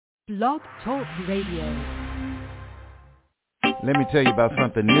Blog Talk Radio. Let me tell you about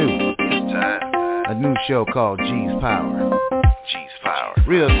something new. It's time. A new show called G's Power. G's Power.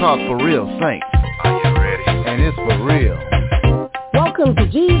 Real talk for real saints. Are you ready? And it's for real. Welcome to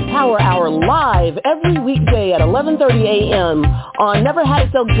G's Power Hour live every weekday at 11:30 a.m. on Never Had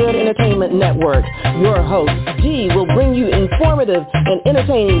It So Good Entertainment Network. Your host, G, will bring you informative and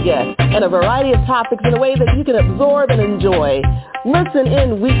entertaining guests and a variety of topics in a way that you can absorb and enjoy. Listen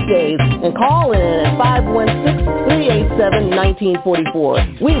in weekdays and call in at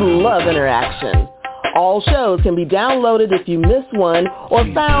 516-387-1944. We love interaction. All shows can be downloaded if you miss one or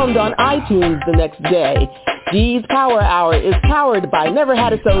found on iTunes the next day. G's Power Hour is powered by Never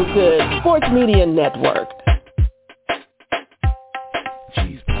Had It So Good Sports Media Network.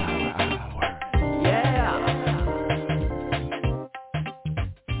 G's Power Hour. Yeah.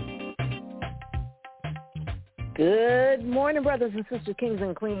 Good morning, brothers and sisters, kings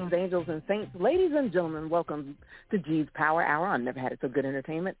and queens, angels and saints. Ladies and gentlemen, welcome to G's Power Hour on Never Had It So Good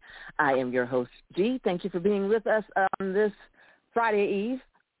Entertainment. I am your host, G. Thank you for being with us on this Friday Eve.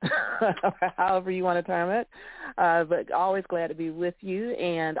 However you want to term it, but always glad to be with you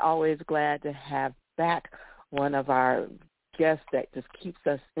and always glad to have back one of our guests that just keeps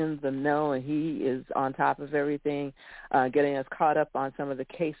us in the know, and he is on top of everything, getting us caught up on some of the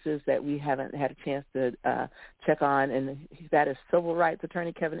cases that we haven't had a chance to check on, and that is civil rights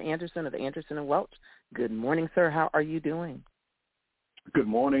attorney Kevin Anderson of Anderson & Welch. Good morning, sir. How are you doing? Good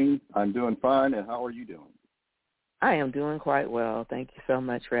morning. I'm doing fine, and how are you doing? I am doing quite well. Thank you so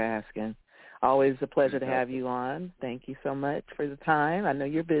much for asking. Always a pleasure to have you on. Thank you so much for the time. I know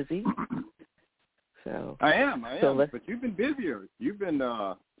you're busy. So I am. But you've been busier. You've been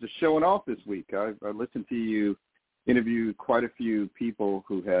just showing off this week. I listened to you interview quite a few people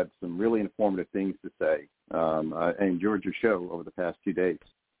who had some really informative things to say. I enjoyed your show over the past 2 days.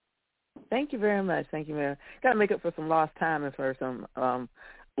 Thank you very much. Thank you, man. Got to make up for some lost time and for some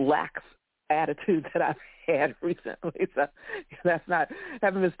lax attitude that I've had recently. So that's not,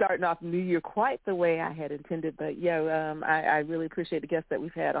 haven't been starting off the new year quite the way I had intended. But yeah, I really appreciate the guests that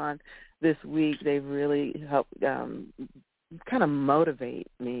we've had on this week. They've really helped kind of motivate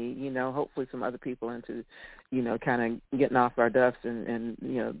me, hopefully some other people into, kind of getting off our duffs and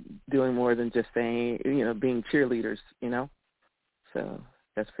doing more than just saying, being cheerleaders, So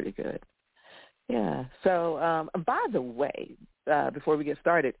that's pretty good. Yeah. So by the way, before we get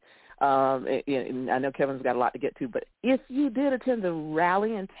started, and I know Kevin's got a lot to get to, but if you did attend the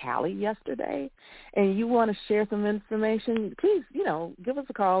rally and tally yesterday and you want to share some information, please, give us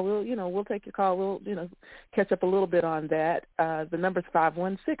a call. We'll take your call. We'll, catch up a little bit on that. The number's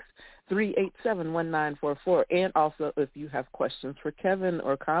 516-387-1944. And also if you have questions for Kevin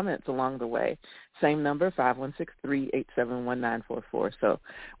or comments along the way, same number, 516-387-1944. So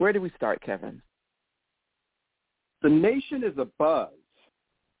where do we start, Kevin? The nation is abuzz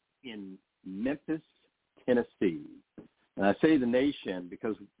in Memphis, Tennessee. And I say the nation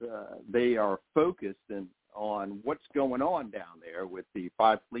because they are focused on what's going on down there with the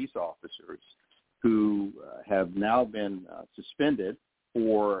 5 police officers who have now been suspended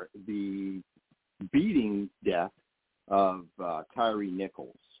for the beating death of Tyre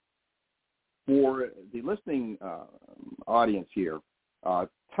Nichols. For the listening audience here,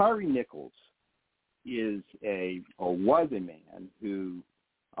 Tyre Nichols was a man who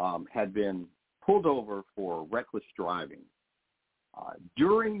had been pulled over for reckless driving.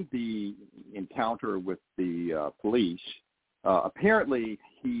 During the encounter with the police, apparently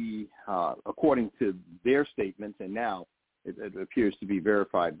he, according to their statements, and now it appears to be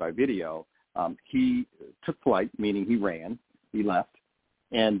verified by video, he took flight, meaning he ran, he left,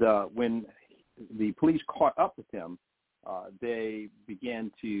 and when the police caught up with him, they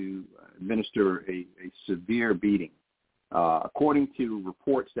began to administer a severe beating. According to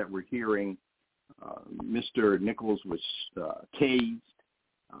reports that we're hearing, Mr. Nichols was tased,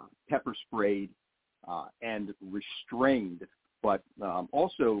 pepper sprayed, and restrained, but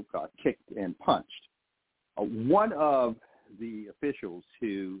also kicked and punched. One of the officials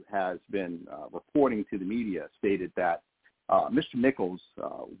who has been reporting to the media stated that Mr. Nichols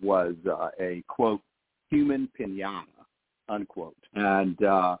was a, quote, human pinata, unquote. And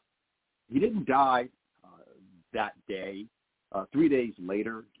he didn't die that day. 3 days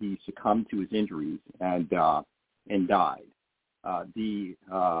later, he succumbed to his injuries and died. The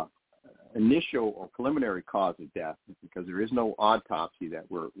initial or preliminary cause of death, because there is no autopsy that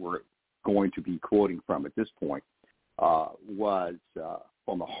we're going to be quoting from at this point, was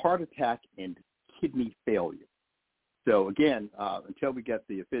from a heart attack and kidney failure. So again, until we get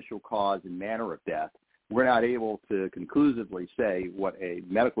the official cause and manner of death, we're not able to conclusively say what a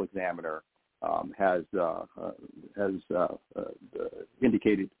medical examiner has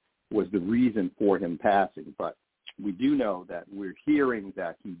indicated was the reason for him passing. But we do know that we're hearing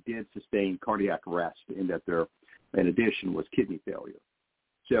that he did sustain cardiac arrest and that there, in addition, was kidney failure.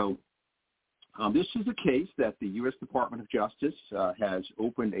 So this is a case that the U.S. Department of Justice has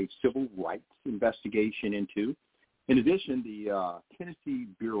opened a civil rights investigation into. In addition, the Tennessee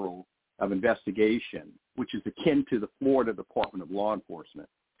Bureau of Investigation, which is akin to the Florida Department of Law Enforcement,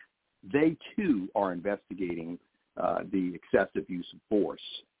 they too are investigating the excessive use of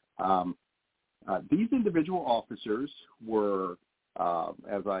force. These individual officers were,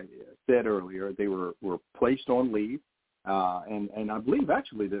 as I said earlier, they were placed on leave, and I believe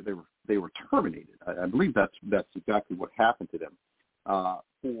actually that they were terminated. I believe that's exactly what happened to them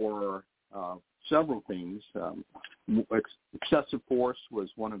for several things. Excessive force was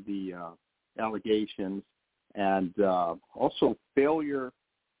one of the allegations, and also failure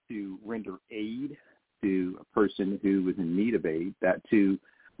to render aid to a person who was in need of aid. That too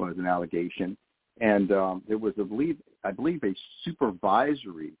was an allegation. And there was, I believe, a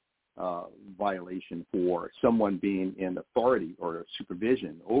supervisory violation for someone being in authority or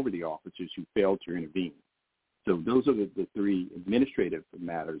supervision over the officers who failed to intervene. So those are the three administrative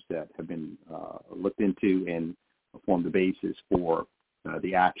matters that have been looked into and form the basis for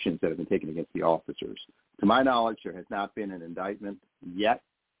the actions that have been taken against the officers. To my knowledge, there has not been an indictment yet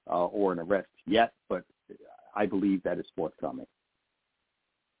or an arrest yet, but I believe that is forthcoming.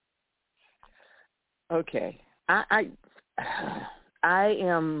 Okay. I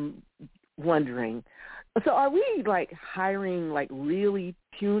am wondering, so are we hiring really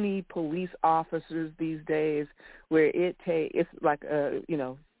puny police officers these days where it's like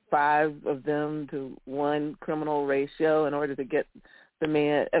 5 of them to 1 criminal ratio in order to get the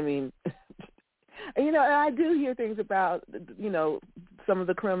man? I mean, and I do hear things about, some of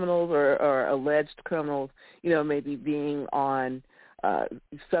the criminals or alleged criminals, maybe being on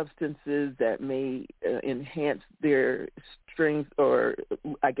substances that may enhance their strength or,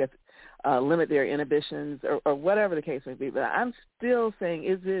 I guess, limit their inhibitions or whatever the case may be. But I'm still saying,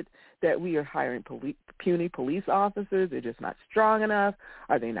 is it that we are hiring puny police officers? They're just not strong enough?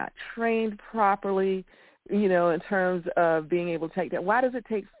 Are they not trained properly, in terms of being able to take that? Why does it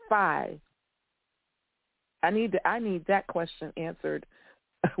take 5? I need that question answered.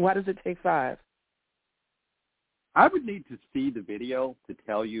 Why does it take 5? I would need to see the video to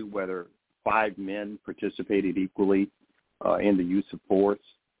tell you whether 5 men participated equally in the use of force.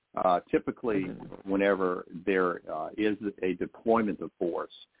 Typically, whenever there is a deployment of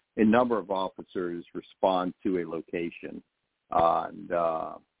force, a number of officers respond to a location.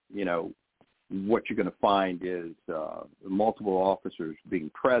 What you're going to find is multiple officers being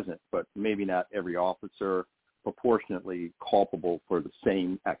present, but maybe not every officer proportionately culpable for the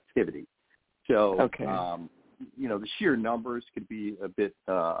same activity. So, okay. The sheer numbers could be a bit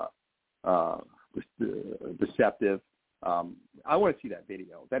deceptive. I want to see that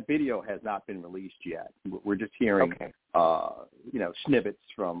video. That video has not been released yet. We're just hearing, snippets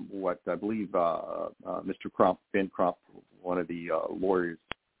from what I believe Mr. Crump, Ben Crump, one of the lawyers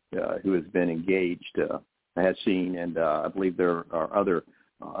who has been engaged, has seen, and I believe there are other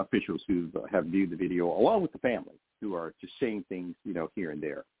officials who have viewed the video, along with the family, who are just saying things, here and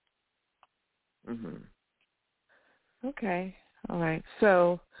there. Mm-hmm. Okay. All right.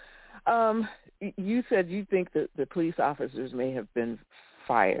 So you said you think that the police officers may have been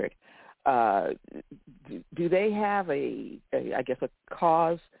fired. Do they have a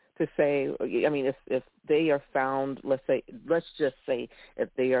cause to say, I mean, if they are found, let's just say if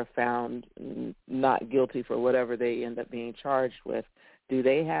they are found not guilty for whatever they end up being charged with, do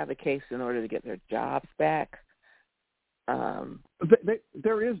they have a case in order to get their jobs back?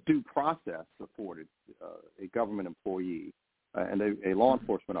 There is due process afforded a government employee, and a law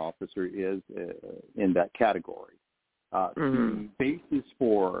enforcement officer is in that category. The basis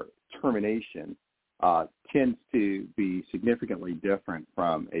for termination tends to be significantly different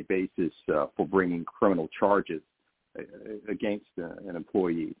from a basis for bringing criminal charges against an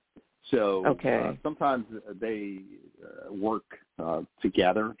employee. So sometimes they work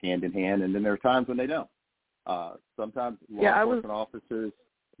together hand in hand, and then there are times when they don't. Sometimes law enforcement officers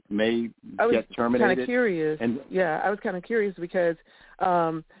may get terminated. I was kind of curious. I was kind of curious because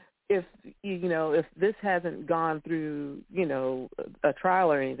if this hasn't gone through, a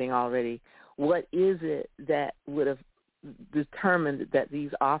trial or anything already, what is it that would have determined that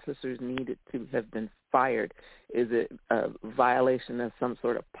these officers needed to have been fired? Is it a violation of some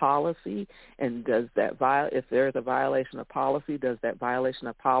sort of policy? And does that if there's a violation of policy, does that violation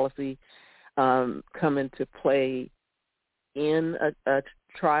of policy come into play in a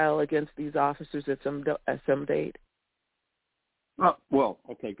trial against these officers at some date? Well,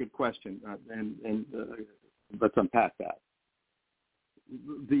 okay, good question, and let's unpack that.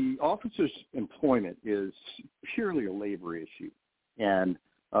 The officer's employment is purely a labor issue, and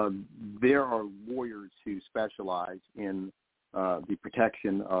there are lawyers who specialize in the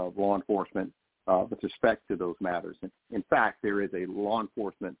protection of law enforcement with respect to those matters. In fact, there is a law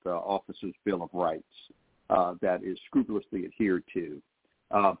enforcement officer's Bill of Rights that is scrupulously adhered to.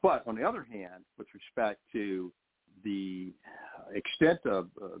 But on the other hand, with respect to the extent of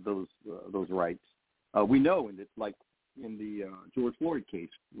those rights, we know, in the George Floyd case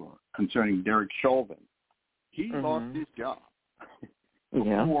concerning Derek Chauvin, he lost his job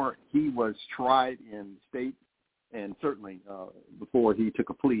before he was tried in state, and certainly before he took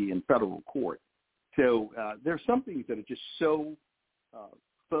a plea in federal court. So there's some things that are just so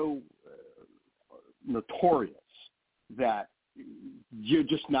notorious that you're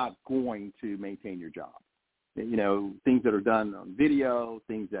just not going to maintain your job. You know, things that are done on video,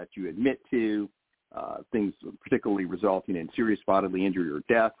 things that you admit to, things particularly resulting in serious bodily injury or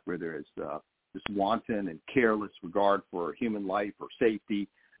death, where there is this wanton and careless regard for human life or safety.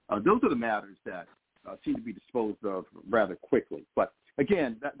 Those are the matters that seem to be disposed of rather quickly. But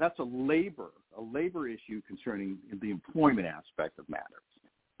again, that's a labor issue concerning the employment aspect of matters.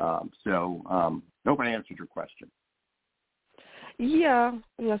 So I hope I answered your question. Yeah,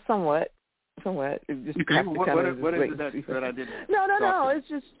 somewhat. It just okay. What is it that I didn't? No. It's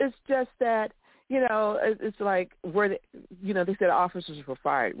just that, it's like they said officers were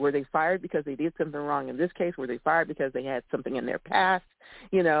fired. Were they fired because they did something wrong? In this case, were they fired because they had something in their past?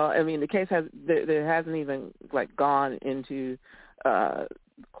 The case there hasn't even gone into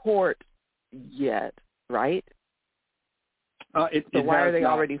court yet, right? So why are they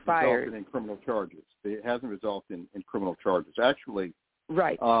already fired? In criminal charges. It hasn't resulted in criminal charges. Actually,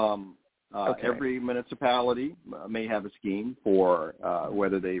 right. Okay. Every municipality may have a scheme for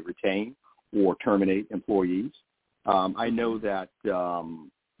whether they retain or terminate employees. I know that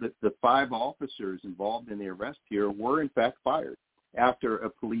the 5 officers involved in the arrest here were in fact fired after a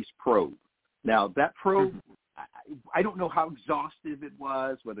police probe. Now, that probe, I don't know how exhaustive it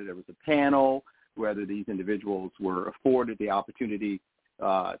was, whether there was a panel, whether these individuals were afforded the opportunity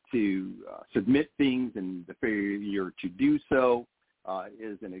to submit things, and the failure to do so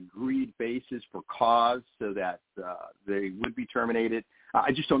is an agreed basis for cause so that they would be terminated.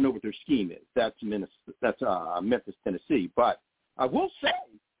 I just don't know what their scheme is. That's Memphis, Tennessee. But I will say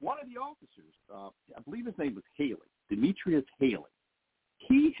one of the officers, I believe his name was Haley, Demetrius Haley,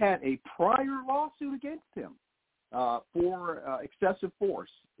 he had a prior lawsuit against him for excessive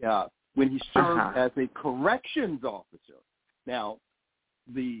force when he served as a corrections officer. Now,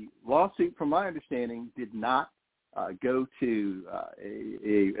 the lawsuit, from my understanding, did not go to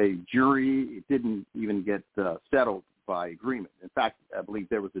a jury. It didn't even get settled by agreement. In fact, I believe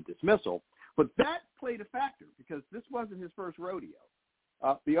there was a dismissal. But that played a factor because this wasn't his first rodeo.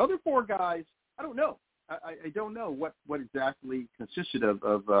 The other 4 guys, I don't know. I don't know what exactly consisted of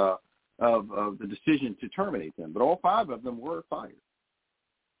the decision to terminate them. But all 5 of them were fired.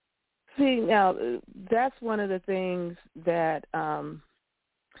 See, now, that's one of the things that I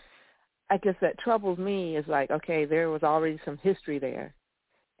guess that troubles me is okay, there was already some history there.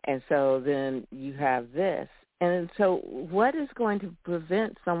 And so then you have this. And so what is going to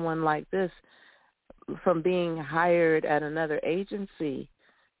prevent someone like this from being hired at another agency,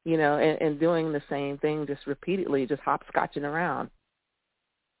 and doing the same thing just repeatedly, just hopscotching around?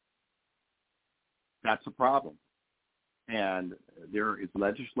 That's a problem. And there is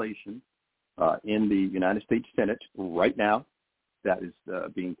legislation in the United States Senate right now that is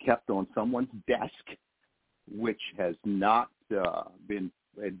being kept on someone's desk, which has not been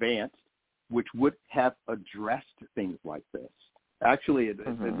advanced, which would have addressed things like this. Actually, it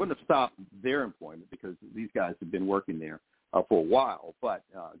wouldn't have stopped their employment because these guys have been working there for a while. But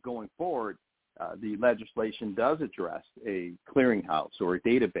going forward, the legislation does address a clearinghouse or a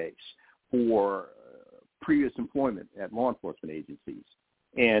database for previous employment at law enforcement agencies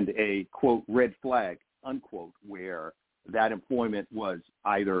and a, quote, red flag, unquote, where that employment was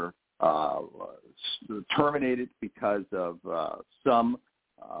either terminated because of some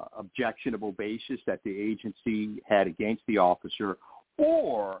objectionable basis that the agency had against the officer,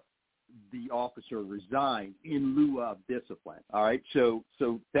 or the officer resigned in lieu of discipline. All right, so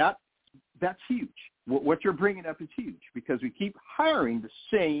that's huge. What you're bringing up is huge because we keep hiring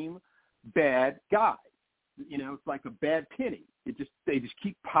the same bad guy. it's like a bad penny. They just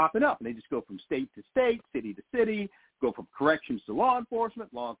keep popping up, and they just go from state to state, city to city, go from corrections to law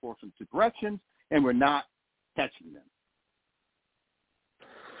enforcement to corrections, and we're not catching them.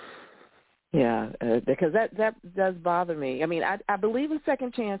 Yeah, because that does bother me. I mean, I believe in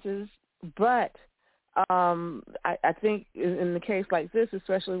second chances, but I think in the case like this,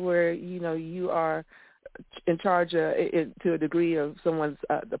 especially where you are in charge to a degree of someone's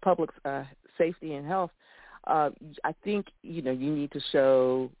the public's safety and health, I think you need to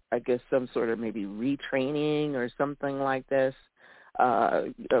show, I guess, some sort of maybe retraining or something like this,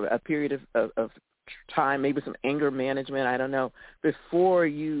 a period of time, maybe some anger management, I don't know, before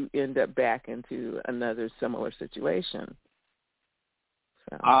you end up back into another similar situation.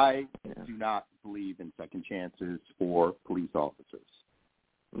 So, I do not believe in second chances for police officers.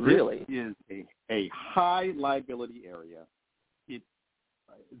 Really? This is a high liability area.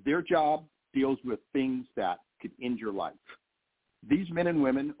 Their job deals with things that could end your life. These men and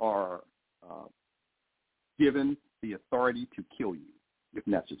women are given the authority to kill you if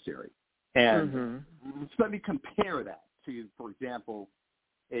necessary. And so let me compare that to, for example,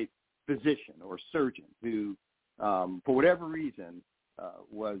 a physician or surgeon who, for whatever reason,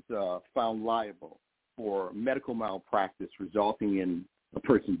 was found liable for medical malpractice resulting in a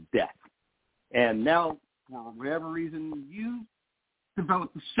person's death. And now, for whatever reason, you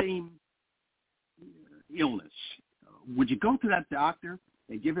develop the same illness. Would you go to that doctor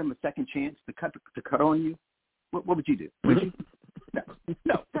and give him a second chance to cut on you? What would you do? Would you?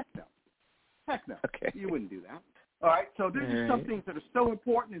 No. Heck no. Okay. You wouldn't do that. All right. So there's just some things that are so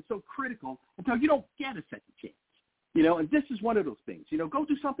important and so critical until you don't get a second chance. And this is one of those things. Go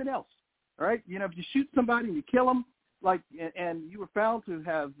do something else. All right. If you shoot somebody and you kill them, and you were found to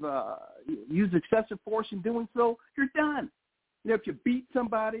have used excessive force in doing so, you're done. If you beat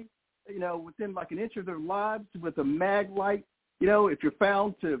somebody, within like an inch of their lives with a mag light, if you're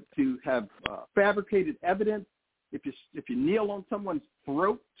found to have fabricated evidence, if you kneel on someone's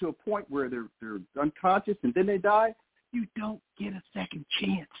throat to a point where they're unconscious and then they die, you don't get a second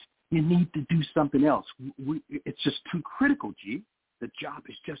chance. You need to do something else. It's just too critical, G. The job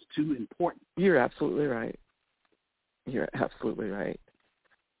is just too important. You're absolutely right. You're absolutely right.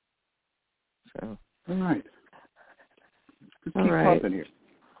 So, all right. Let's all keep right. pumping here.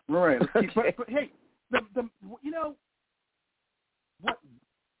 All right. Let's keep, Okay. but hey, what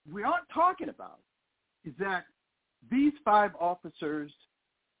we aren't talking about is that these 5 officers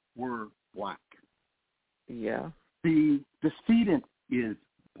were black. Yeah. The decedent is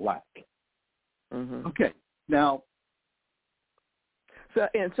black. Mm-hmm. Okay. Now.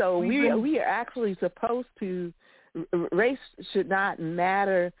 So we are actually supposed to. Race should not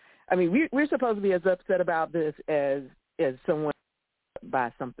matter. I mean, we're supposed to be as upset about this as someone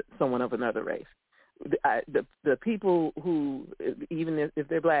by someone of another race. The people who, even if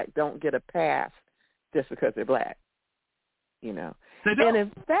they're black, don't get a pass just because they're black. They don't. And in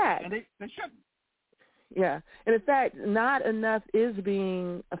fact, and they shouldn't. Yeah, and in fact, not enough is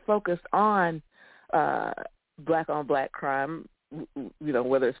being focused on black on black crime.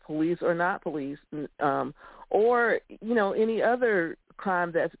 Whether it's police or not police, or any other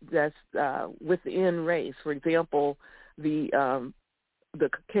crime that's within race. For example, the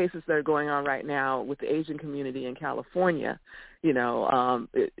cases that are going on right now with the Asian community in California. In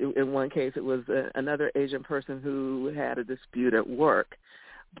one case, it was another Asian person who had a dispute at work,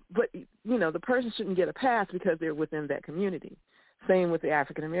 but the person shouldn't get a pass because they're within that community. Same with the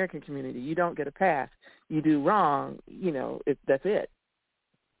African American community. You don't get a pass. You do wrong, that's it.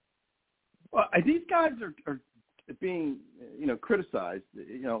 Well, these guys are being, criticized.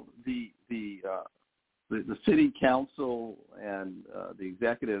 The city council and the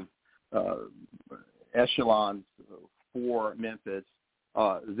executive echelons for Memphis,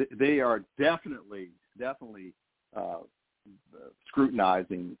 they are definitely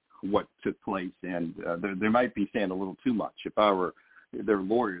scrutinizing what took place, and they might be saying a little too much. If I were their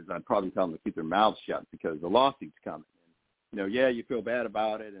lawyers, I'd probably tell them to keep their mouths shut because the lawsuit's coming. You feel bad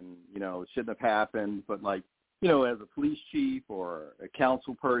about it, and it shouldn't have happened. But as a police chief or a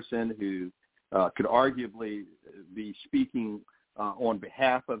council person who could arguably be speaking on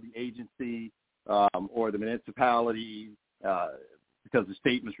behalf of the agency or the municipality, because the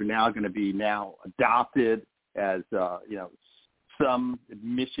statements are now going to be adopted as some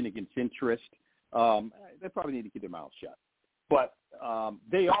admission against interest, they probably need to keep their mouths shut. But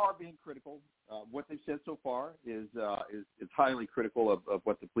they are being critical. What they've said so far is highly critical of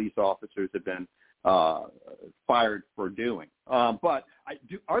what the police officers have been fired for doing. But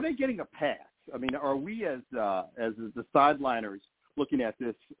are they getting a pass? I mean, are we as the sideliners, looking at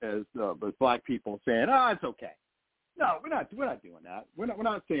this as black people saying, "Oh, it's okay." No, we're not doing that. We're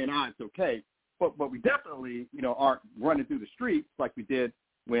not saying, "Ah, it's okay." But we definitely, aren't running through the streets like we did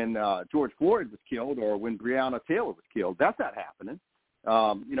when George Floyd was killed or when Breonna Taylor was killed. That's not happening.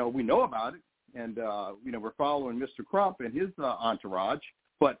 We know about it, and we're following Mr. Crump and his entourage.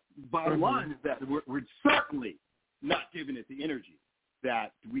 But bottom line is that we're certainly not giving it the energy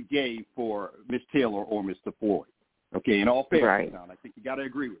that we gave for Miss Taylor or Mr. Floyd. Okay, in all fairness, I think you got to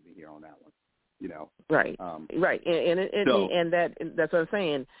agree with me here on that one. Right, right, and that's what I'm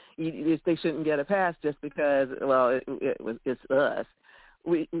saying. They shouldn't get a pass just because, well, it's us.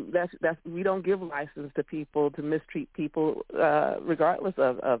 We don't give license to people to mistreat people regardless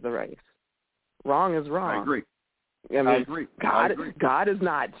of the race. Wrong is wrong. I agree. I agree. God is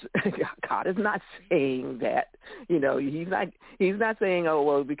not saying that. He's not saying, oh,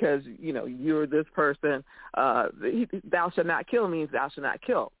 well, because you're this person, thou shalt not kill means thou shalt not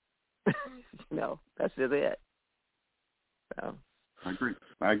kill. That's just it. So. I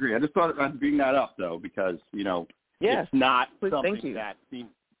agree. I just thought I'd bring that up though, because it's not something that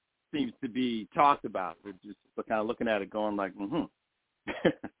seems to be talked about. We're just kind of looking at it, going like,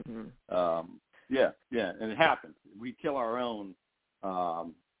 Yeah, and it happens. We kill our own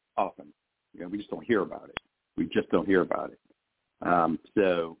often. We just don't hear about it.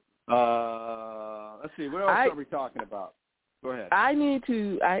 So let's see. What else are we talking about? Go ahead. I need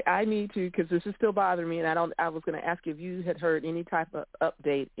to, because this is still bothering me, and I was going to ask if you had heard any type of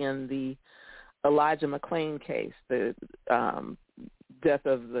update in the Elijah McClain case, the death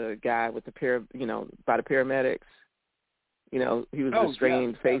of the guy with by the paramedics. He was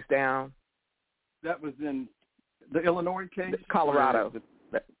restrained face down. That was in the Illinois case? Colorado.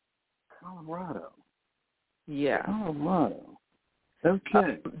 Colorado. Yeah. Colorado.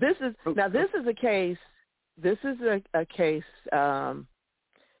 Okay. This is a case. This is a case.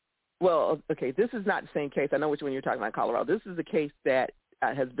 This is not the same case. I know which one you're talking about, Colorado. This is a case that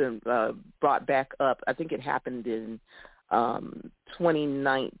has been brought back up. I think it happened in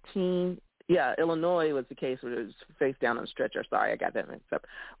 2019. Yeah, Illinois was the case where it was face down on a stretcher. Sorry, I got that mixed up.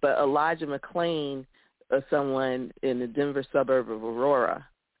 But Elijah McClain, someone in the Denver suburb of Aurora,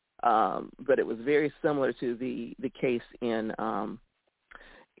 but it was very similar to the case in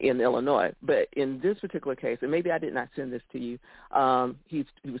Illinois. But in this particular case, and maybe I did not send this to you, he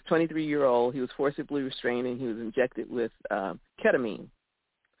was 23-year-old. He was forcibly restrained, and he was injected with ketamine.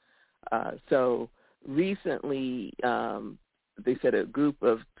 So recently, they said a group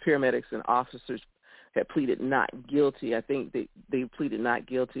of paramedics and officers had pleaded not guilty. I think they pleaded not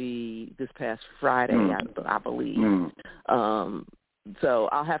guilty this past Friday, I believe. So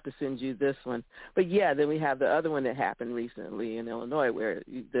I'll have to send you this one. But yeah, then we have the other one that happened recently in Illinois, where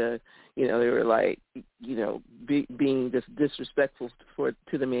they were like, being disrespectful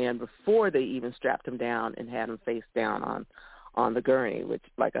to the man before they even strapped him down and had him face down on the gurney. Which,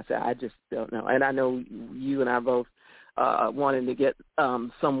 like I said, I just don't know. And I know you and I both wanting to get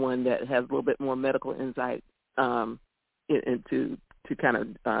someone that has a little bit more medical insight into to kind of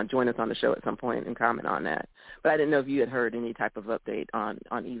join us on the show at some point and comment on that. But I didn't know if you had heard any type of update on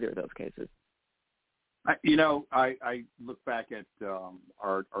either of those cases. I look back at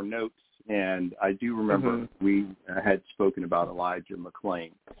our notes, and I do remember we had spoken about Elijah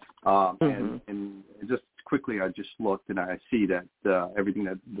McClain. And just quickly, I just looked, and I see that everything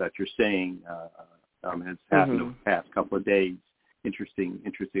that you're saying has happened over the past couple of days. Interesting.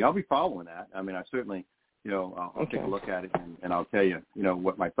 I'll be following that. I mean, I certainly, I'll take a look at it, and I'll tell you,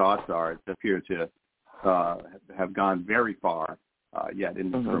 what my thoughts are. It appears to have gone very far yet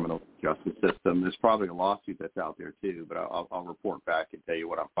in the criminal justice system. There's probably a lawsuit that's out there too, but I'll report back and tell you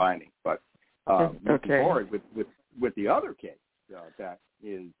what I'm finding. But moving forward with the other case that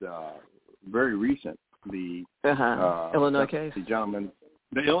is very recent, the Illinois case,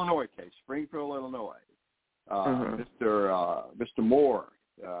 the Illinois case, Springfield, Illinois. Mr. Moore.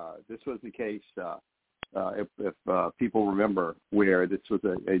 This was the case. If people remember, where this was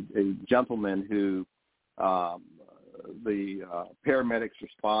a gentleman who the paramedics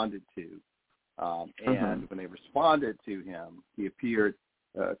responded to, and when they responded to him, he appeared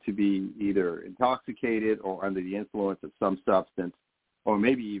to be either intoxicated or under the influence of some substance, or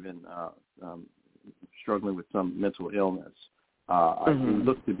maybe even struggling with some mental illness. He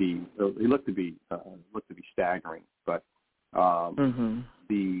looked to be staggering, but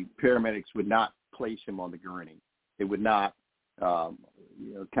the paramedics would not place him on the gurney. They would not,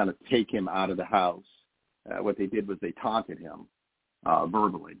 kind of take him out of the house. What they did was they taunted him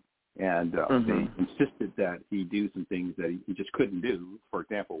verbally, and they insisted that he do some things that he just couldn't do. For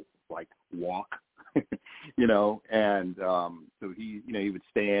example, like walk. and so he, he would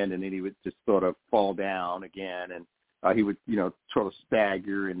stand and then he would just sort of fall down again, and he would, sort of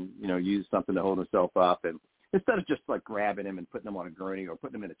stagger and, use something to hold himself up, and instead of just like grabbing him and putting him on a gurney or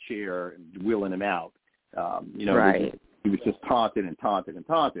putting him in a chair and wheeling him out, right. He was just taunted and taunted and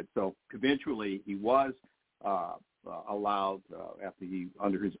taunted. So eventually he was allowed, after he,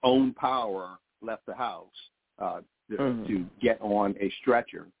 under his own power, left the house to get on a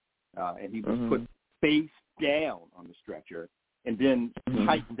stretcher. And he was put face down on the stretcher and then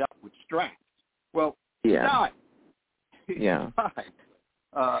tightened up with straps. Well, he died. Yeah. He died.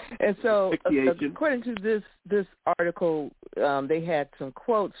 And so, according to this article, they had some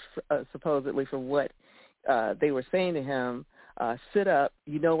quotes supposedly for what they were saying to him. Sit up.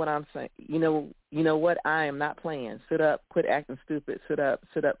 You know what I'm saying. You know what? I am not playing. Sit up. Quit acting stupid. Sit up.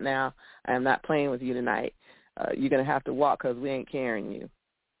 Sit up now. I am not playing with you tonight. You're gonna have to walk because we ain't carrying you.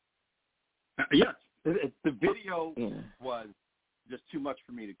 Yes, the video was just too much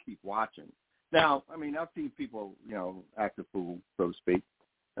for me to keep watching. Now, I mean, I've seen people, act a fool, so to speak.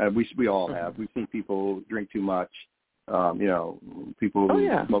 We all have. We've seen people drink too much, people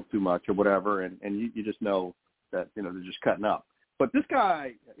who smoke too much or whatever, and you just know that, they're just cutting up. But this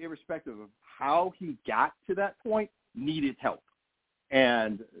guy, irrespective of how he got to that point, needed help.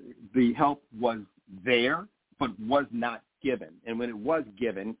 And the help was there, but was not given. And when it was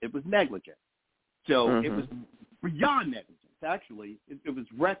given, it was negligent. So it was beyond negligence. Actually, it was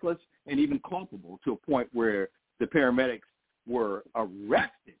reckless and even culpable to a point where the paramedics were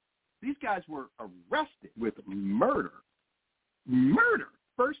arrested. These guys were arrested with murder,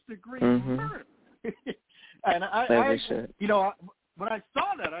 first-degree murder. And I when I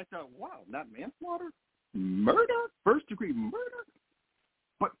saw that, I thought, wow, not manslaughter, murder, first-degree murder.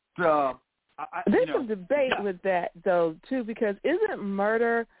 But there's some debate with that, though, too, because isn't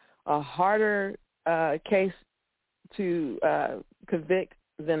murder a harder case to convict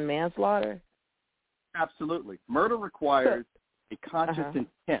than manslaughter? Absolutely. Murder requires a conscious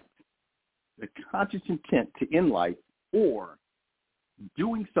intent, to end life, or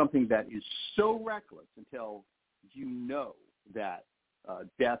doing something that is so reckless until you know that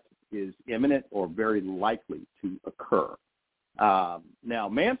death is imminent or very likely to occur. Now,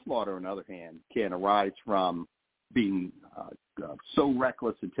 manslaughter, on the other hand, can arise from being so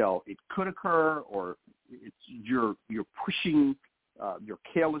reckless until it could occur, or it's you're pushing your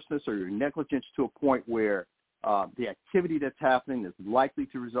carelessness or your negligence to a point where the activity that's happening is likely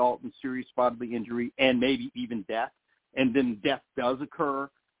to result in serious bodily injury and maybe even death. And then death does occur.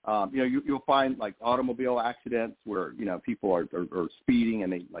 You'll find like automobile accidents where people are speeding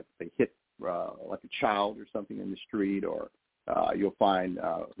and they hit like a child or something in the street, or you'll find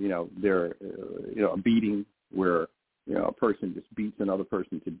there a beating where a person just beats another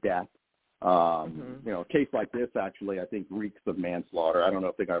person to death. A case like this actually, I think, reeks of manslaughter. I don't know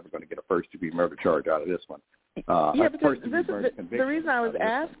if they're ever going to get a first-degree murder charge out of this one. Because this is the reason I was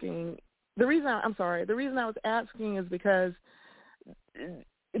asking. The reason I was asking is because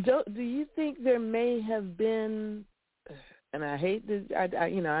do you think there may have been, and I hate to,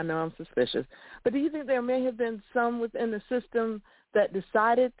 I know I'm suspicious, but do you think there may have been some within the system that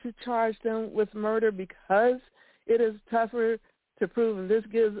decided to charge them with murder because it is tougher to prove, and this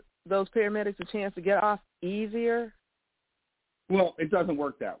gives those paramedics a chance to get off easier? Well, it doesn't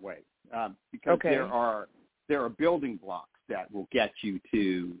work that way because there are building blocks that will get you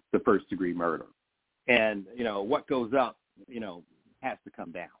to the first-degree murder. And, what goes up, has to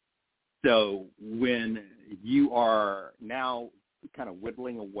come down. So when you are now kind of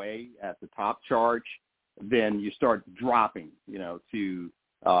whittling away at the top charge, then you start dropping, to,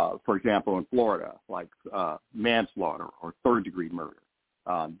 for example, in Florida, like manslaughter or third-degree murder,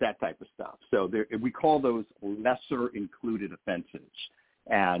 that type of stuff. So we call those lesser included offenses.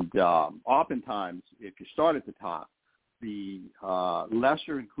 And oftentimes, if you start at the top, the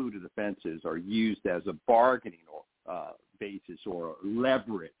lesser included offenses are used as a bargaining basis or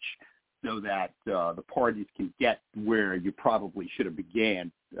leverage so that the parties can get where you probably should have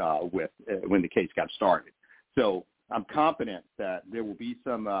began with when the case got started. So I'm confident that there will be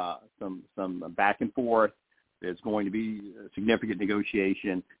some back and forth. There's going to be a significant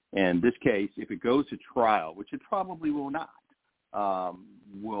negotiation. And this case, if it goes to trial, which it probably will not,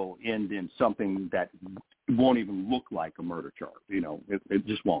 will end in something that won't even look like a murder charge. It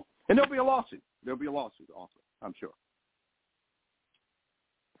just won't. And there'll be a lawsuit. Also, I'm sure.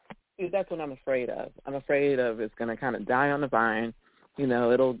 That's what I'm afraid of. I'm afraid of it's going to kind of die on the vine.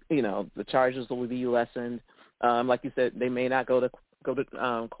 The charges will be lessened. Like you said, they may not go to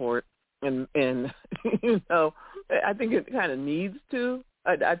court, and I think it kind of needs to.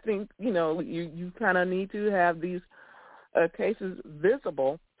 I think, you kind of need to have these cases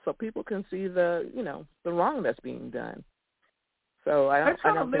visible so people can see the wrong that's being done. So I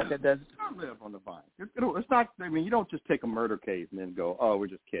don't think that does. It's not live on the vine. It's not. I mean, you don't just take a murder case and then go, oh, we're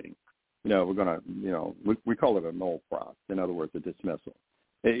just kidding. We're gonna, we call it a null pros. In other words, a dismissal.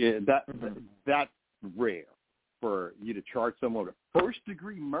 That's rare for you to charge someone with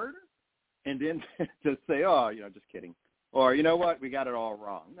first-degree murder and then just say, oh, just kidding. Or, you know what, we got it all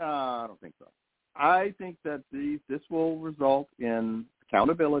wrong. No, I don't think so. I think that this will result in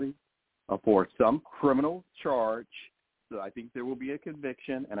accountability for some criminal charge. So I think there will be a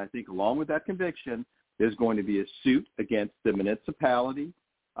conviction, and I think along with that conviction, there's going to be a suit against the municipality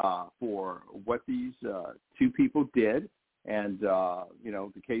for what these two people did, and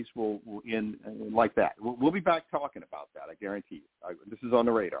the case will end like that. We'll be back talking about that, I guarantee you. This is on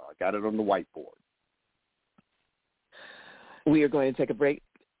the radar. I got it on the whiteboard. We are going to take a break.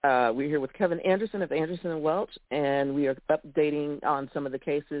 We're here with Kevin Anderson of Anderson & Welch, and we are updating on some of the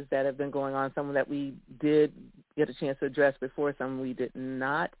cases that have been going on, some that we did get a chance to address before, some we did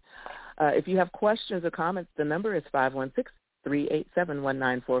not. If you have questions or comments, the number is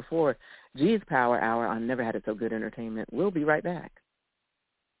 516-387-1944. G's Power Hour on Never Had It So Good Entertainment. We'll be right back.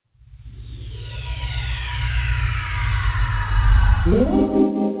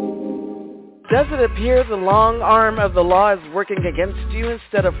 Does it appear the long arm of the law is working against you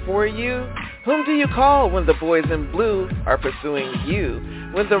instead of for you? Whom do you call when the boys in blue are pursuing you?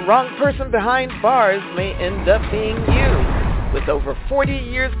 When the wrong person behind bars may end up being you? With over 40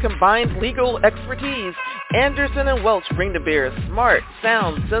 years combined legal expertise, Anderson & Welch bring to bear a smart,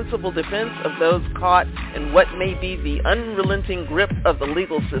 sound, sensible defense of those caught in what may be the unrelenting grip of the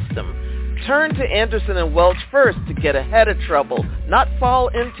legal system. Turn to Anderson & Welch first to get ahead of trouble, not fall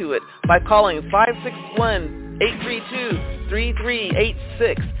into it, by calling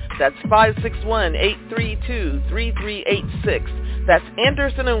 561-832-3386. That's 561-832-3386. That's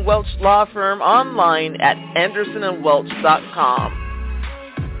Anderson & Welch Law Firm online at andersonandwelch.com.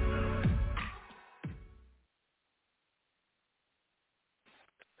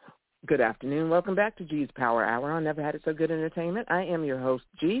 Good afternoon. Welcome back to G's Power Hour on Never Had It So Good Entertainment. I am your host,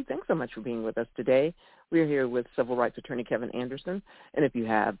 G. Thanks so much for being with us today. We're here with civil rights attorney Kevin Anderson. And if you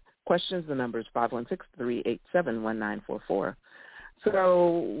have questions, the number is 516-387-1944.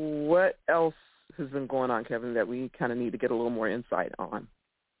 So what else has been going on, Kevin, that we kind of need to get a little more insight on?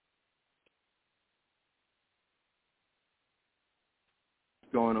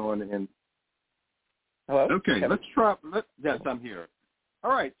 Going on in. Hello? Okay, Kevin? Yes, I'm here. All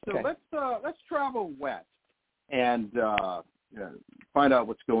right, so okay. let's travel west and find out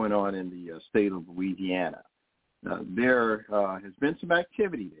what's going on in the state of Louisiana. There has been some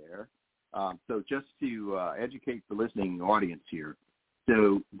activity there. So just to educate the listening audience here,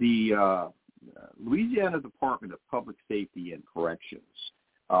 so the Louisiana Department of Public Safety and Corrections,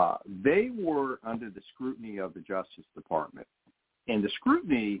 they were under the scrutiny of the Justice Department. And the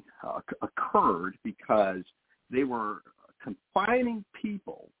scrutiny occurred because they were confining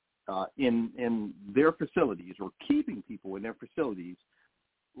people in their facilities or keeping people in their facilities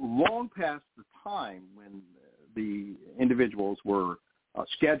long past the time when the individuals were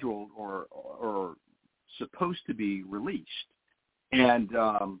scheduled or supposed to be released. And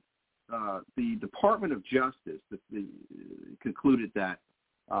the Department of Justice concluded that,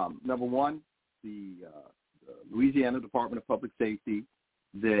 number one, the Louisiana Department of Public Safety,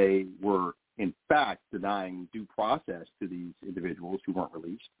 they were in fact denying due process to these individuals who weren't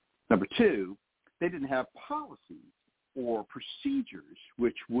released. Number two, they didn't have policies or procedures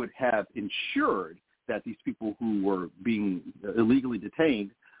which would have ensured that these people who were being illegally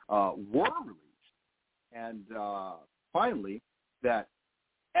detained were released. And finally, that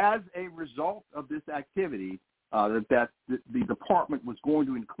as a result of this activity, that the department was going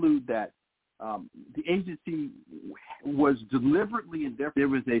to include that the agency was deliberately indifferent. There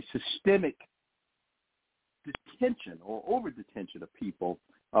was a systemic detention or over-detention of people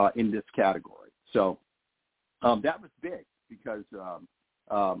in this category. So that was big because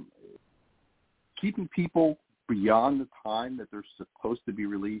keeping people beyond the time that they're supposed to be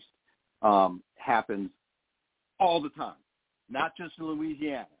released happens all the time, not just in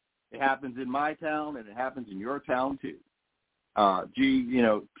Louisiana. It happens in my town, and it happens in your town, too.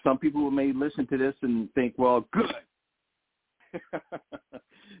 Some people may listen to this and think, well, good.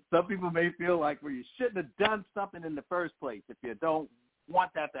 Some people may feel like, well, you shouldn't have done something in the first place. If you don't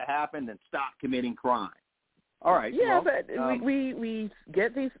want that to happen, then stop committing crime. All right. Yeah, well, but we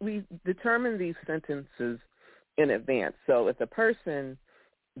determine these sentences in advance. So if the person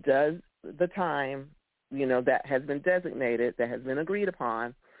does the time that has been designated, that has been agreed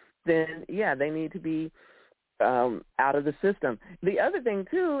upon, then, yeah, they need to be out of the system. The other thing,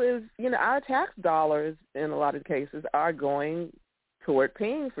 too, is, our tax dollars in a lot of cases are going toward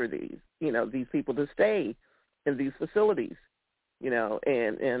paying for these people to stay in these facilities,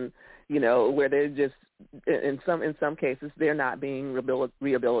 and where they're just, in some cases, they're not being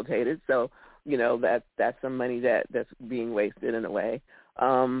rehabilitated. So, that's some money that's being wasted in a way.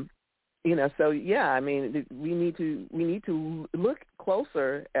 So, yeah, I mean, we need to look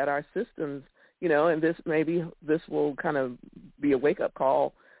closer at our systems, and this will kind of be a wake-up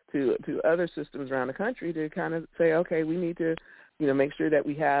call to other systems around the country to kind of say, okay, we need to, make sure that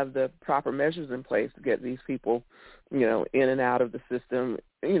we have the proper measures in place to get these people, in and out of the system,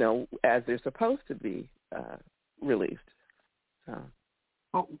 as they're supposed to be released.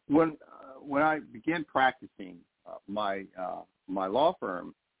 Well, when I began practicing, my law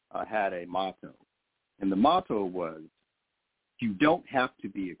firm had a motto, and the motto was, you don't have to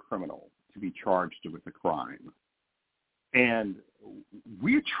be a criminal to be charged with a crime. And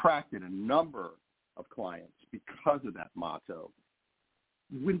we attracted a number of clients because of that motto.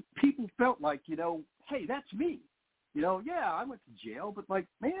 When people felt like, hey, that's me. Yeah, I went to jail, but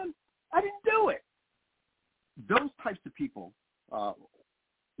man, I didn't do it. Those types of people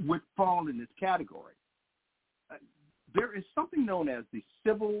would fall in this category. There is something known as the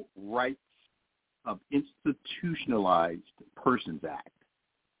Civil Rights of Institutionalized Persons Act.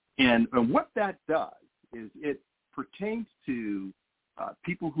 And what that does is it pertains to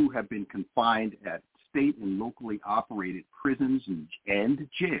people who have been confined at state and locally operated prisons and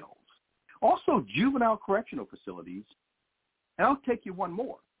jails. Also, juvenile correctional facilities. And I'll take you one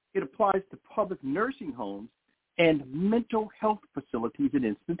more. It applies to public nursing homes and mental health facilities and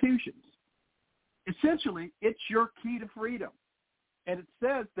institutions. Essentially, it's your key to freedom. And it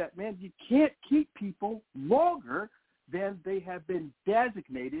says that, man, you can't keep people longer than they have been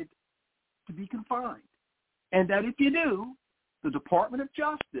designated to be confined. And that if you do, the Department of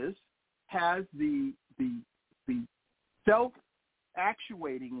Justice has the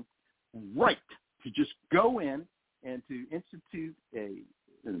self-actuating right to just go in and to institute an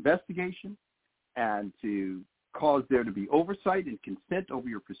investigation and to cause there to be oversight and consent over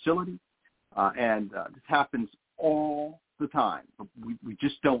your facility. This happens all the time. We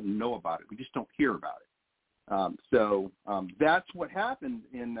just don't know about it. We just don't hear about it. So that's what happened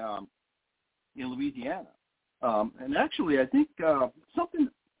in Louisiana. And actually, I think something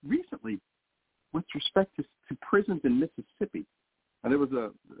recently with respect to prisons in Mississippi. There was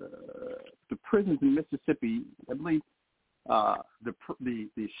the prisons in Mississippi, I believe,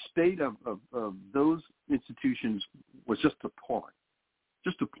 the state of those institutions was just appalling.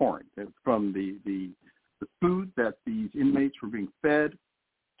 Just appalling. From the food that these inmates were being fed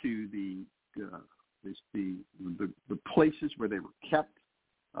to the places where they were kept.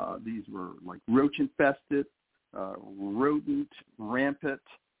 These were like roach infested, rodent rampant.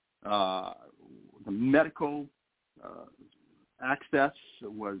 The medical access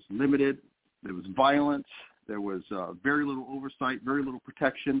was limited. There was violence. There was very little oversight, very little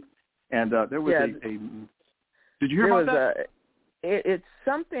protection, and there was a. Did you hear about that? It's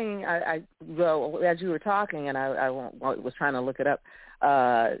something well, as you were talking, and I was trying to look it up.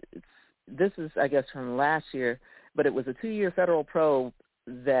 This is, I guess, from last year, but it was a 2-year federal probe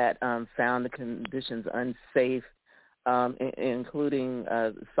that found the conditions unsafe, including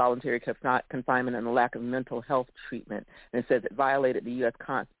solitary confinement and a lack of mental health treatment. And it says it violated the U.S.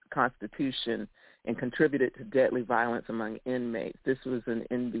 Constitution and contributed to deadly violence among inmates. This was an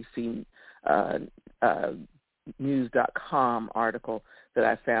NBC News.com article that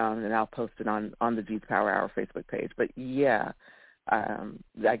I found, and I'll post it on the G's Power Hour Facebook page. But yeah, I'm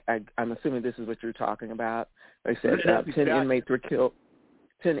assuming this is what you're talking about. They said 10 inmates were killed.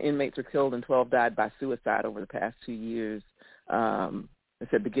 10 inmates were killed and 12 died by suicide over the past 2 years. They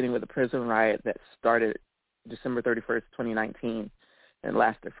said beginning with a prison riot that started December 31st, 2019, and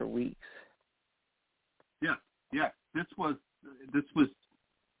lasted for weeks. Yeah. This was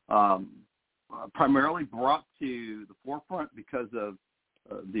primarily brought to the forefront because of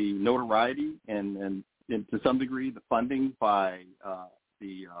the notoriety and to some degree the funding by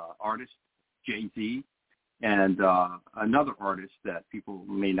the artist Jay-Z and another artist that people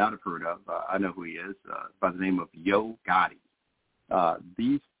may not have heard of. I know who he is, by the name of Yo Gotti.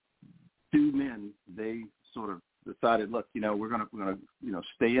 These two men, they sort of decided, look, we're gonna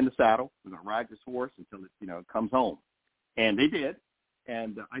stay in the saddle. We're gonna ride this horse until it comes home, and they did.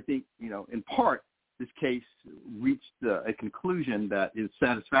 And I think in part this case reached a conclusion that is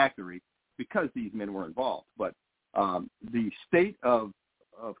satisfactory because these men were involved. But the state of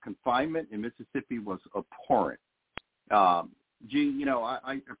of confinement in Mississippi was abhorrent. I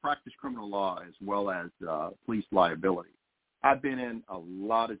practice criminal law as well as police liability. I've been in a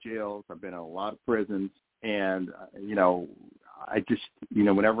lot of jails. I've been in a lot of prisons. And, I just,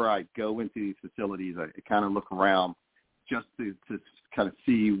 whenever I go into these facilities, I kind of look around just to kind of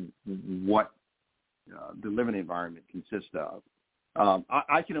see what the living environment consists of.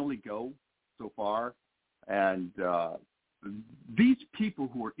 I can only go so far. And these people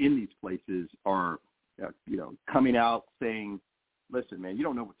who are in these places are, coming out saying, listen, man, you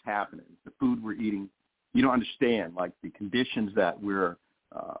don't know what's happening. The food we're eating, you don't understand, like the conditions that we're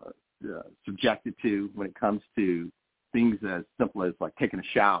subjected to when it comes to things as simple as like taking a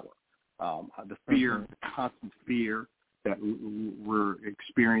shower, the fear, the constant fear that we're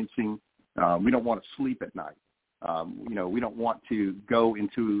experiencing. We don't want to sleep at night. We don't want to go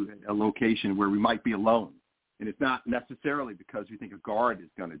into a location where we might be alone. And it's not necessarily because we think a guard is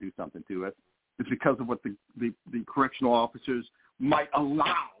going to do something to us. It's because of what the correctional officers might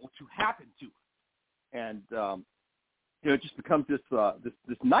allow to happen to us. And, it just becomes this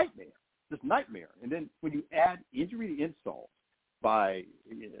nightmare. And then when you add injury to insult by,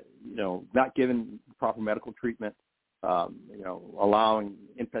 not giving proper medical treatment, allowing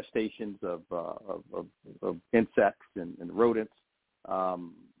infestations of insects and rodents,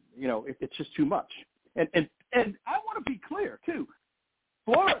 it's just too much. And I want to be clear too.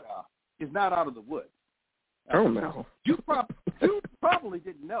 Florida is not out of the woods. Oh no! You probably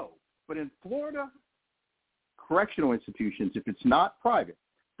didn't know, but in Florida, correctional institutions, if it's not private,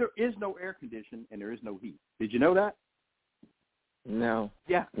 there is no air conditioning and there is no heat. Did you know that? No.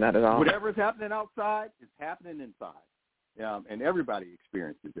 Yeah. Not at all. Whatever is happening outside is happening inside, and everybody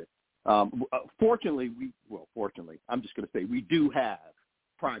experiences it. Fortunately, I'm just going to say we do have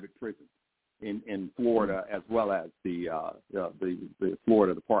private prisons in Florida, as well as the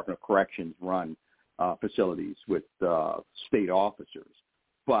Florida Department of Corrections run facilities with state officers.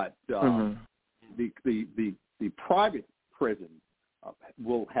 But the private prisons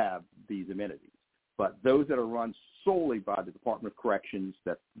will have these amenities. But those that are run solely by the Department of Corrections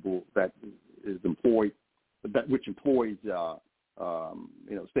which employs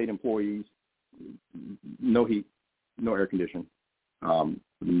state employees, no heat, no air conditioning.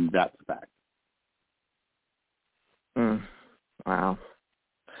 That's a fact. Wow.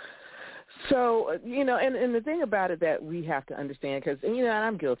 So, and the thing about it that we have to understand, because, and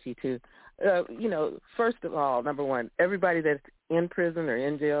I'm guilty too, first of all, number one, everybody that's in prison or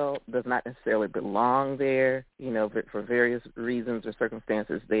in jail does not necessarily belong there, but for various reasons or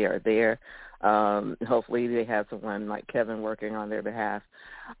circumstances, they are there. Hopefully they have someone like Kevin working on their behalf.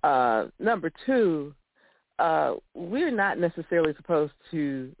 Number two, we're not necessarily supposed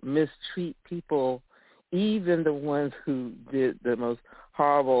to mistreat people, even the ones who did the most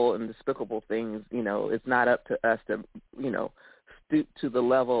horrible and despicable things. It's not up to us to, stoop to the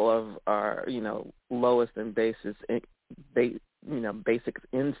level of our, lowest and basic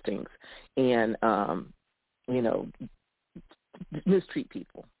instincts and, mistreat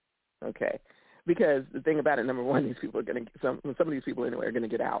people. Okay. Because the thing about it, number one, these people are going to, some of these people anyway are going to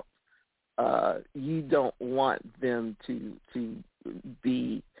get out. You don't want them to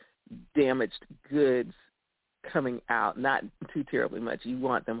be damaged goods coming out, not too terribly much. You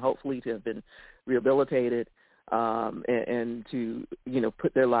want them hopefully to have been rehabilitated and to,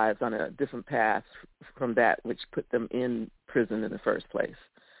 put their lives on a different path from that which put them in prison in the first place.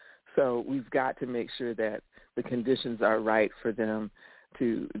 So we've got to make sure that the conditions are right for them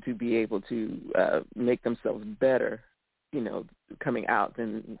to be able to make themselves better, coming out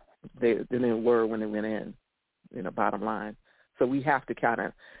than they were when they went in, bottom line. So we have to kind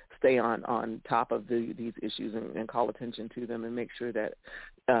of stay on top of these issues and call attention to them and make sure that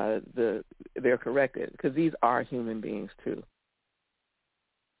they're corrected, because these are human beings too.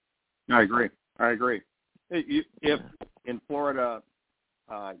 I agree. If in Florida,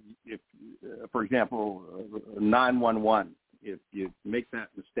 if for example, 911, if you make that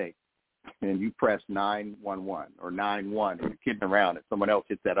mistake and you press 911 or 91 and you're kidding around and someone else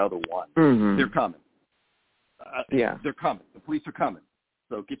hits that other one, they're coming. They're coming. The police are coming.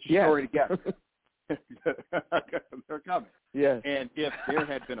 So get your story together. They're coming. Yes. And if there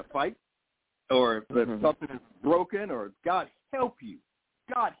had been a fight, or if something is broken, or God help you,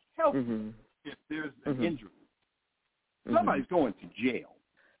 if there's an injury, somebody's going to jail,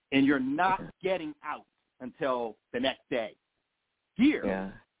 and you're not getting out until the next day.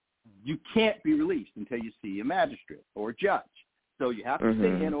 Here, you can't be released until you see a magistrate or a judge. So you have to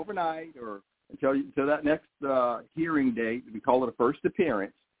stay in overnight or until that next hearing date. We call it a first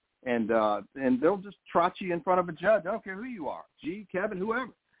appearance. and they'll just trot you in front of a judge. I don't care who you are, G, Kevin, whoever.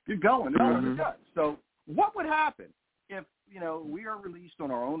 You're going in front of the judge. So what would happen if, we are released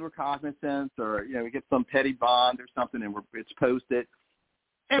on our own recognizance, or, we get some petty bond or something, and it's posted,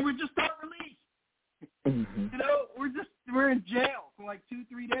 and we're just not released? We're in jail for like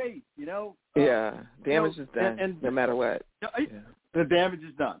 2-3 days, Yeah, damage is done, and no matter what. The damage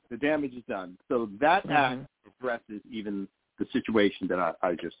is done. The damage is done. So that act addresses even the situation that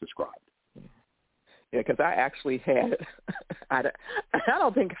I just described. Yeah, because I actually had, I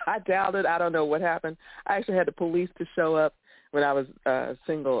don't think I dialed it. I don't know what happened. I actually had the police to show up when I was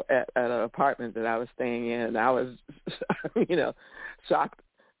single at an apartment that I was staying in. And I was, shocked,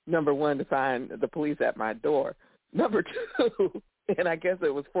 number one, to find the police at my door. Number two, and I guess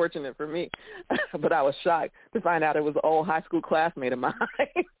it was fortunate for me, but I was shocked to find out it was an old high school classmate of mine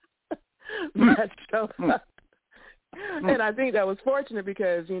that showed up. And I think that was fortunate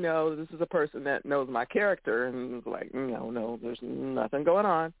because, this is a person that knows my character and was like, no, there's nothing going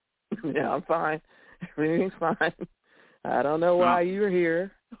on. I'm fine. Everything's fine. I don't know why you're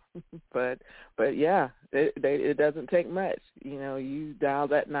here. But yeah, it doesn't take much. You dial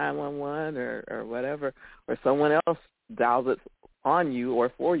that 911 or whatever, or someone else dials it on you or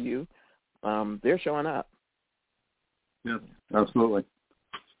for you, they're showing up. Yes, absolutely.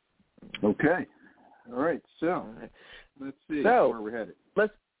 Okay. All right. So let's see where we're headed.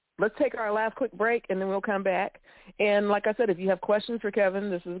 Let's take our last quick break, and then we'll come back. And like I said, if you have questions for Kevin,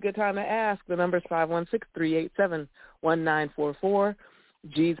 this is a good time to ask. The number is 516-387-1944.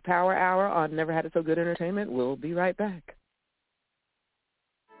 G's Power Hour on Never Had It So Good Entertainment. We'll be right back.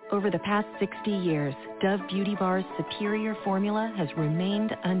 Over the past 60 years, Dove Beauty Bar's superior formula has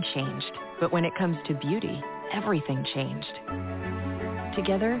remained unchanged. But when it comes to beauty, everything changed.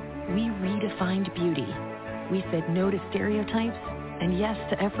 Together, we redefined beauty. We said no to stereotypes and yes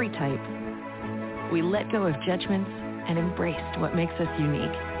to every type. We let go of judgments and embraced what makes us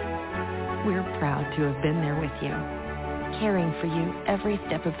unique. We're proud to have been there with you, caring for you every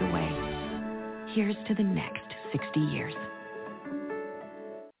step of the way. Here's to the next 60 years.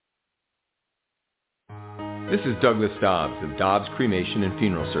 This is Douglas Dobbs of Dobbs Cremation and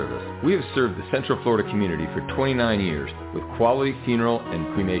Funeral Service. We have served the Central Florida community for 29 years with quality funeral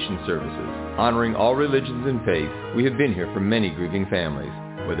and cremation services. Honoring all religions and faiths, we have been here for many grieving families.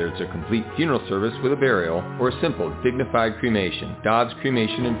 Whether it's a complete funeral service with a burial or a simple, dignified cremation, Dobbs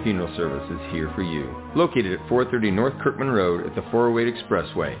Cremation and Funeral Service is here for you. Located at 430 North Kirkman Road at the 408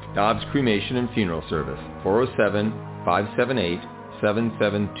 Expressway, Dobbs Cremation and Funeral Service,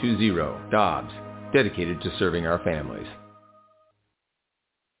 407-578-7720. Dobbs, dedicated to serving our families.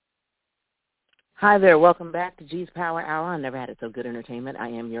 Hi there. Welcome back to G's Power Hour on Never Had It So Good Entertainment. I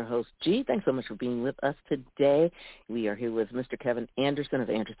am your host, G. Thanks so much for being with us today. We are here with Mr. Kevin Anderson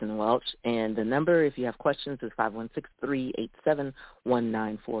of Anderson & Welch. And the number, if you have questions, is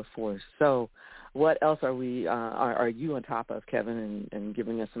 516-387-1944. So what else are you on top of, Kevin, and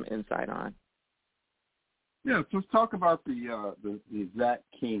giving us some insight on? Yeah, so let's talk about the Zach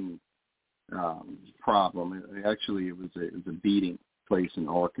King problem. Actually, it was a beating place in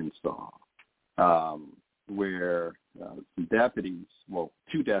Arkansas. Where some deputies,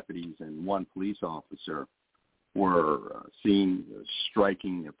 two deputies and one police officer were seen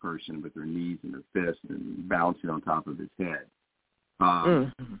striking a person with their knees and their fists and bouncing on top of his head.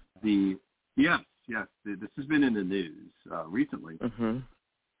 Yes, this has been in the news recently.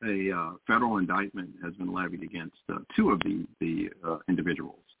 A federal indictment has been levied against two of the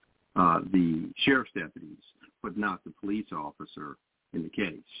individuals, the sheriff's deputies, but not the police officer in the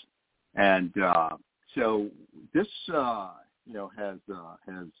case. And so this, has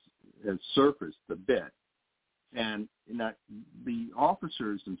surfaced a bit, and that the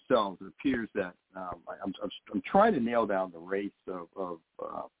officers themselves, it appears that I'm trying to nail down the race of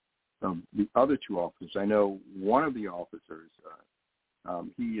the other two officers. I know one of the officers, let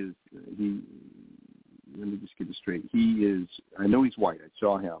me just get this straight. I know he's white. I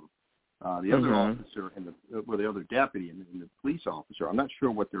saw him. The other officer and the other deputy and the police officer, I'm not sure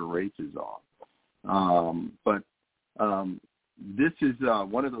what their races are. But this is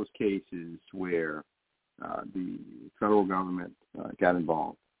one of those cases where the federal government got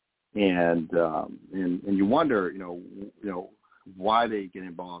involved, and you wonder, why they get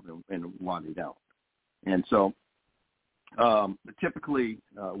involved and why they don't. And so typically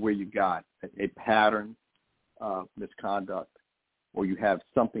where you got a pattern of misconduct, or you have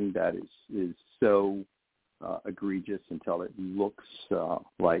something that is so egregious until it looks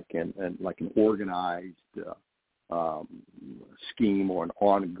like an organized scheme or an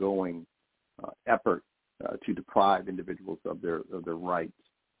ongoing effort to deprive individuals of their rights.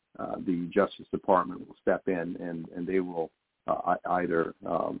 the Justice Department will step in and they will either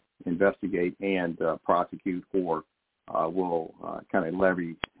investigate and prosecute, or will kind of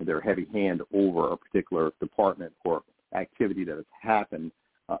levy their heavy hand over a particular department or activity that has happened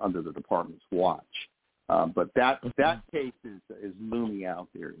under the department's watch. But that case is looming out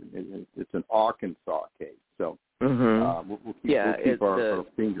there. It's an Arkansas case, so we'll keep our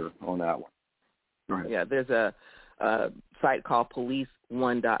finger on that one. Go ahead. Yeah, there's a site called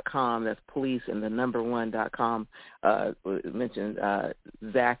police1.com. That's police and the number 1.com. Mentioned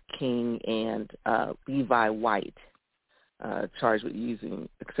Zach King and Levi White, charged with using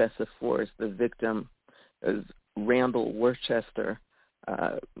excessive force. The victim is Randall Worcester,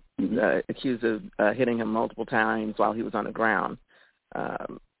 accused of hitting him multiple times while he was on the ground. I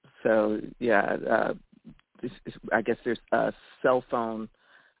guess there's a cell phone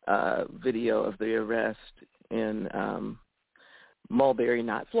video of the arrest in Mulberry,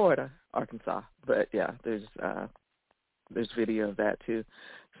 not Florida, Arkansas. But yeah, there's video of that too.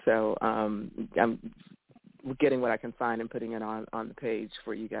 So I'm getting what I can find and putting it on the page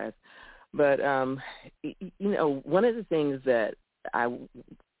for you guys. But one of the things that I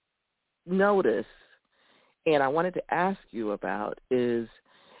noticed and I wanted to ask you about is,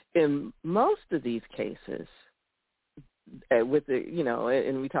 in most of these cases, with the,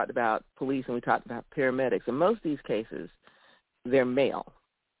 and we talked about police and we talked about paramedics, in most of these cases, they're male.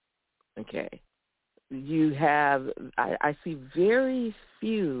 Okay. You have, I see very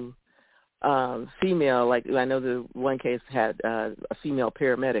few female, like I know the one case had a female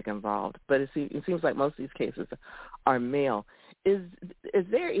paramedic involved, but it seems like most of these cases are male. Is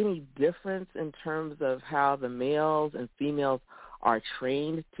there any difference in terms of how the males and females are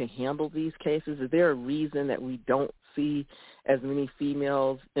trained to handle these cases? Is there a reason that we don't see as many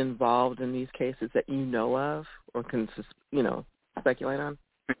females involved in these cases that you know of or can, speculate on?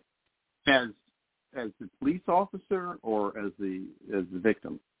 As the police officer or as the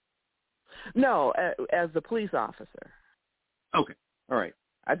victim? No, as the police officer. Okay. All right.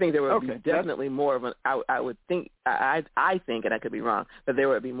 I think there would be definitely more of an. I would think. I think, and I could be wrong, but there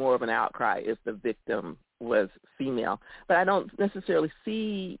would be more of an outcry if the victim was female. But I don't necessarily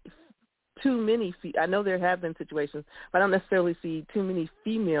see too many. I know there have been situations, but I don't necessarily see too many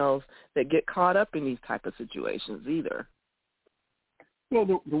females that get caught up in these type of situations either. Well,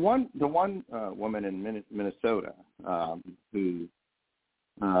 the one woman in Minnesota who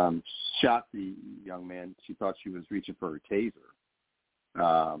shot the young man, she thought she was reaching for her taser.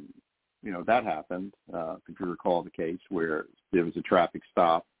 That happened. If you recall the case where there was a traffic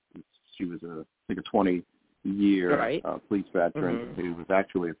stop, she was a 20-year police veteran who was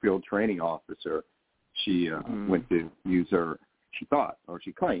actually a field training officer. She went to use her. She thought, or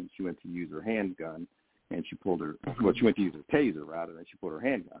she claimed, she went to use her handgun, and she pulled her. Well, she went to use her taser rather than she pulled her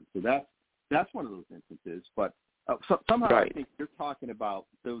handgun. So that's one of those instances. But somehow I think you're talking about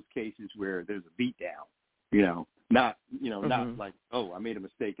those cases where there's a beat down. Not like, oh, I made a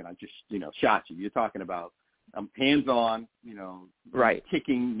mistake and I just, shot you. You're talking about hands-on,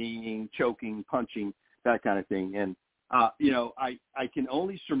 kicking, kneeing, choking, punching, that kind of thing. And, I can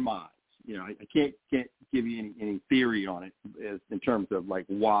only surmise, I can't give you any theory on it in terms of like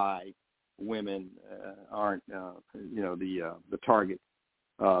why women aren't, the target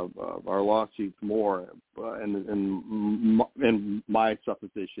of our lawsuits more, and my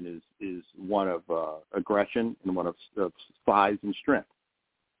supposition is one of aggression and one of size and strength.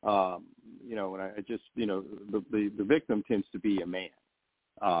 And I just, the victim tends to be a man,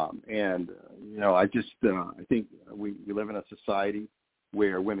 and I think we live in a society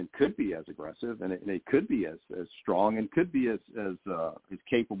where women could be as aggressive and they could be as strong and could be as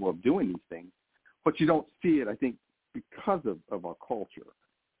capable of doing these things, but you don't see it, I think, because of our culture.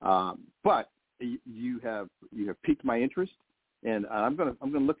 But you have piqued my interest, and I'm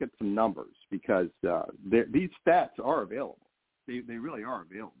gonna look at some numbers because these stats are available. They really are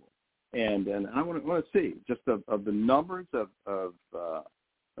available, and I want to see just of the numbers of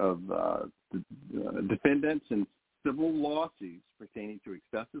defendants in civil lawsuits pertaining to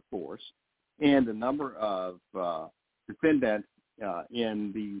excessive force, and the number of defendants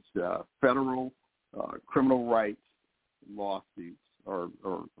in these federal criminal rights lawsuits or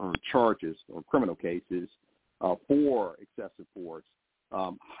charges or criminal cases for excessive force,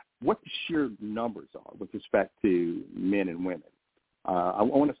 what the sheer numbers are with respect to men and women. I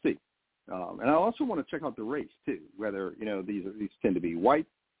want to see. And I also want to check out the race, too, whether, these tend to be white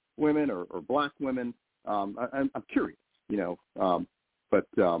women or black women. I'm curious, but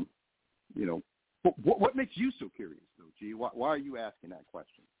what makes you so curious, though, G? Why are you asking that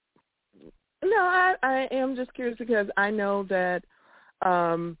question? No, I am just curious because I know that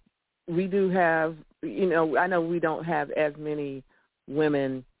we do have, I know we don't have as many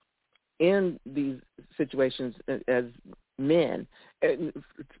women in these situations as men.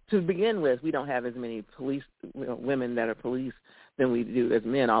 To begin with, we don't have as many police women that are police than we do as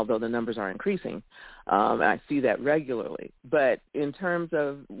men, although the numbers are increasing. I see that regularly. But in terms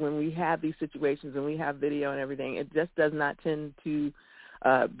of when we have these situations and we have video and everything, it just does not tend to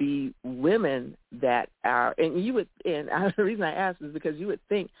be women that are, and the reason I ask is because you would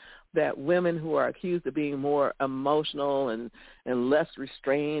think that women who are accused of being more emotional and less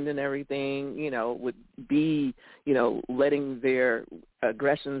restrained and everything, would be, letting their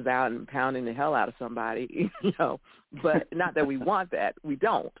aggressions out and pounding the hell out of somebody, but not that we want that. We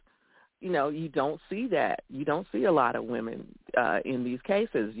don't. You don't see that. You don't see a lot of women in these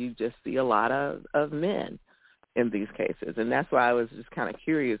cases. You just see a lot of men in these cases. And that's why I was just kind of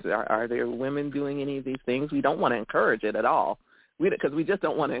curious. Are there women doing any of these things? We don't want to encourage it at all, because we just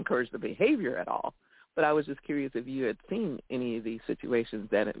don't want to encourage the behavior at all. But I was just curious if you had seen any of these situations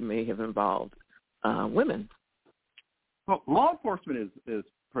that it may have involved women. Well, law enforcement is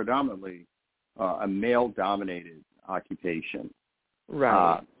predominantly a male-dominated occupation.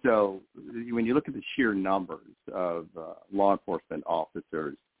 Right. So when you look at the sheer numbers of law enforcement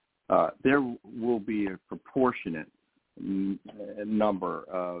officers, there will be a proportionate number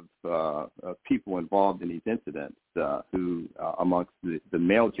of people involved in these incidents who, amongst the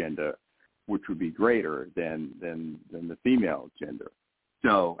male gender, which would be greater than the female gender.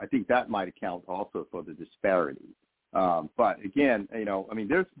 So I think that might account also for the disparity. But again,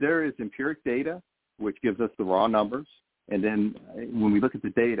 there is empiric data which gives us the raw numbers, and then when we look at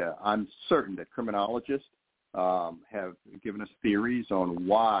the data, I'm certain that criminologists have given us theories on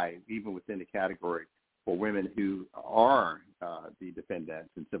why, even within the category for women who are the defendants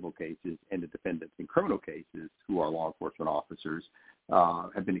in civil cases and the defendants in criminal cases who are law enforcement officers,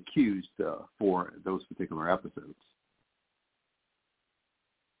 have been accused for those particular episodes.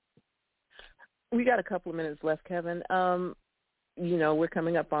 We got a couple of minutes left, Kevin. We're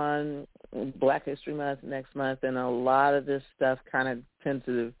coming up on Black History Month next month, and a lot of this stuff kind of tends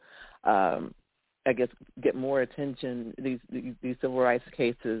to, get more attention, these civil rights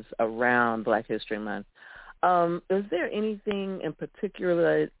cases around Black History Month. Is there anything in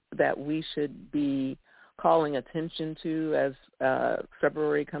particular that we should be calling attention to as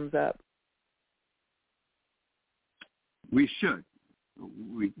February comes up? We should.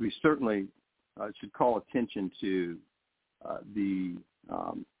 We certainly should call attention to the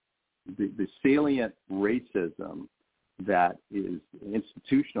salient racism that is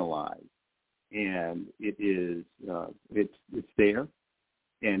institutionalized, and it is it's there,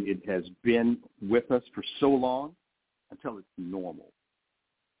 and it has been with us for so long until it's normal.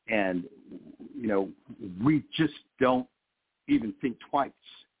 And we just don't even think twice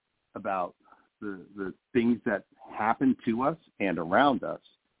about the things that happen to us and around us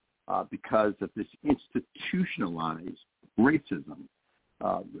because of this institutionalized racism.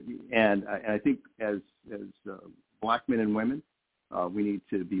 And I think as Black men and women, we need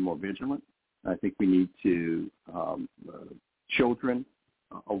to be more vigilant. I think we need to children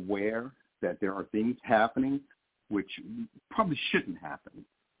aware that there are things happening which probably shouldn't happen.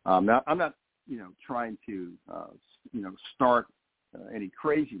 Now, I'm not trying to start any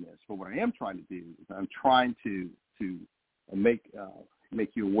craziness, but what I am trying to do is I'm trying to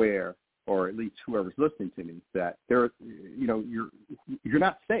make you aware, or at least whoever's listening to me, that there, you're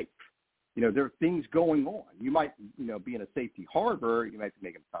not safe. There are things going on. You might, be in a safety harbor. You might be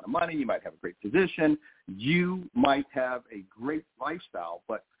making a ton of money. You might have a great position. You might have a great lifestyle,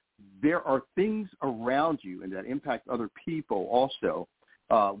 but there are things around you and that impact other people also,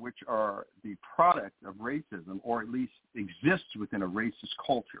 which are the product of racism, or at least exists within a racist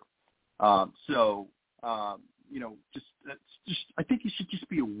culture. I think you should just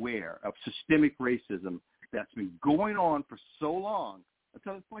be aware of systemic racism that's been going on for so long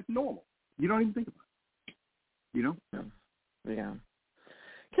until it's like normal. You don't even think about it, Yeah.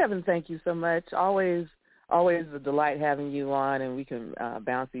 Kevin, thank you so much. Always a delight having you on, and we can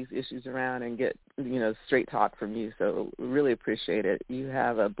bounce these issues around and get, straight talk from you. So really appreciate it. You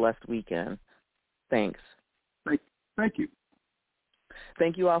have a blessed weekend. Thanks. Thank you.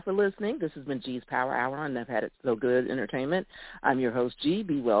 Thank you all for listening. This has been G's Power Hour on Never Had It So Good Entertainment. I'm your host, G.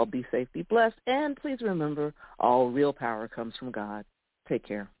 Be well, be safe, be blessed, and please remember, all real power comes from God. Take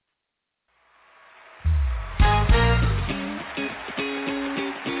care.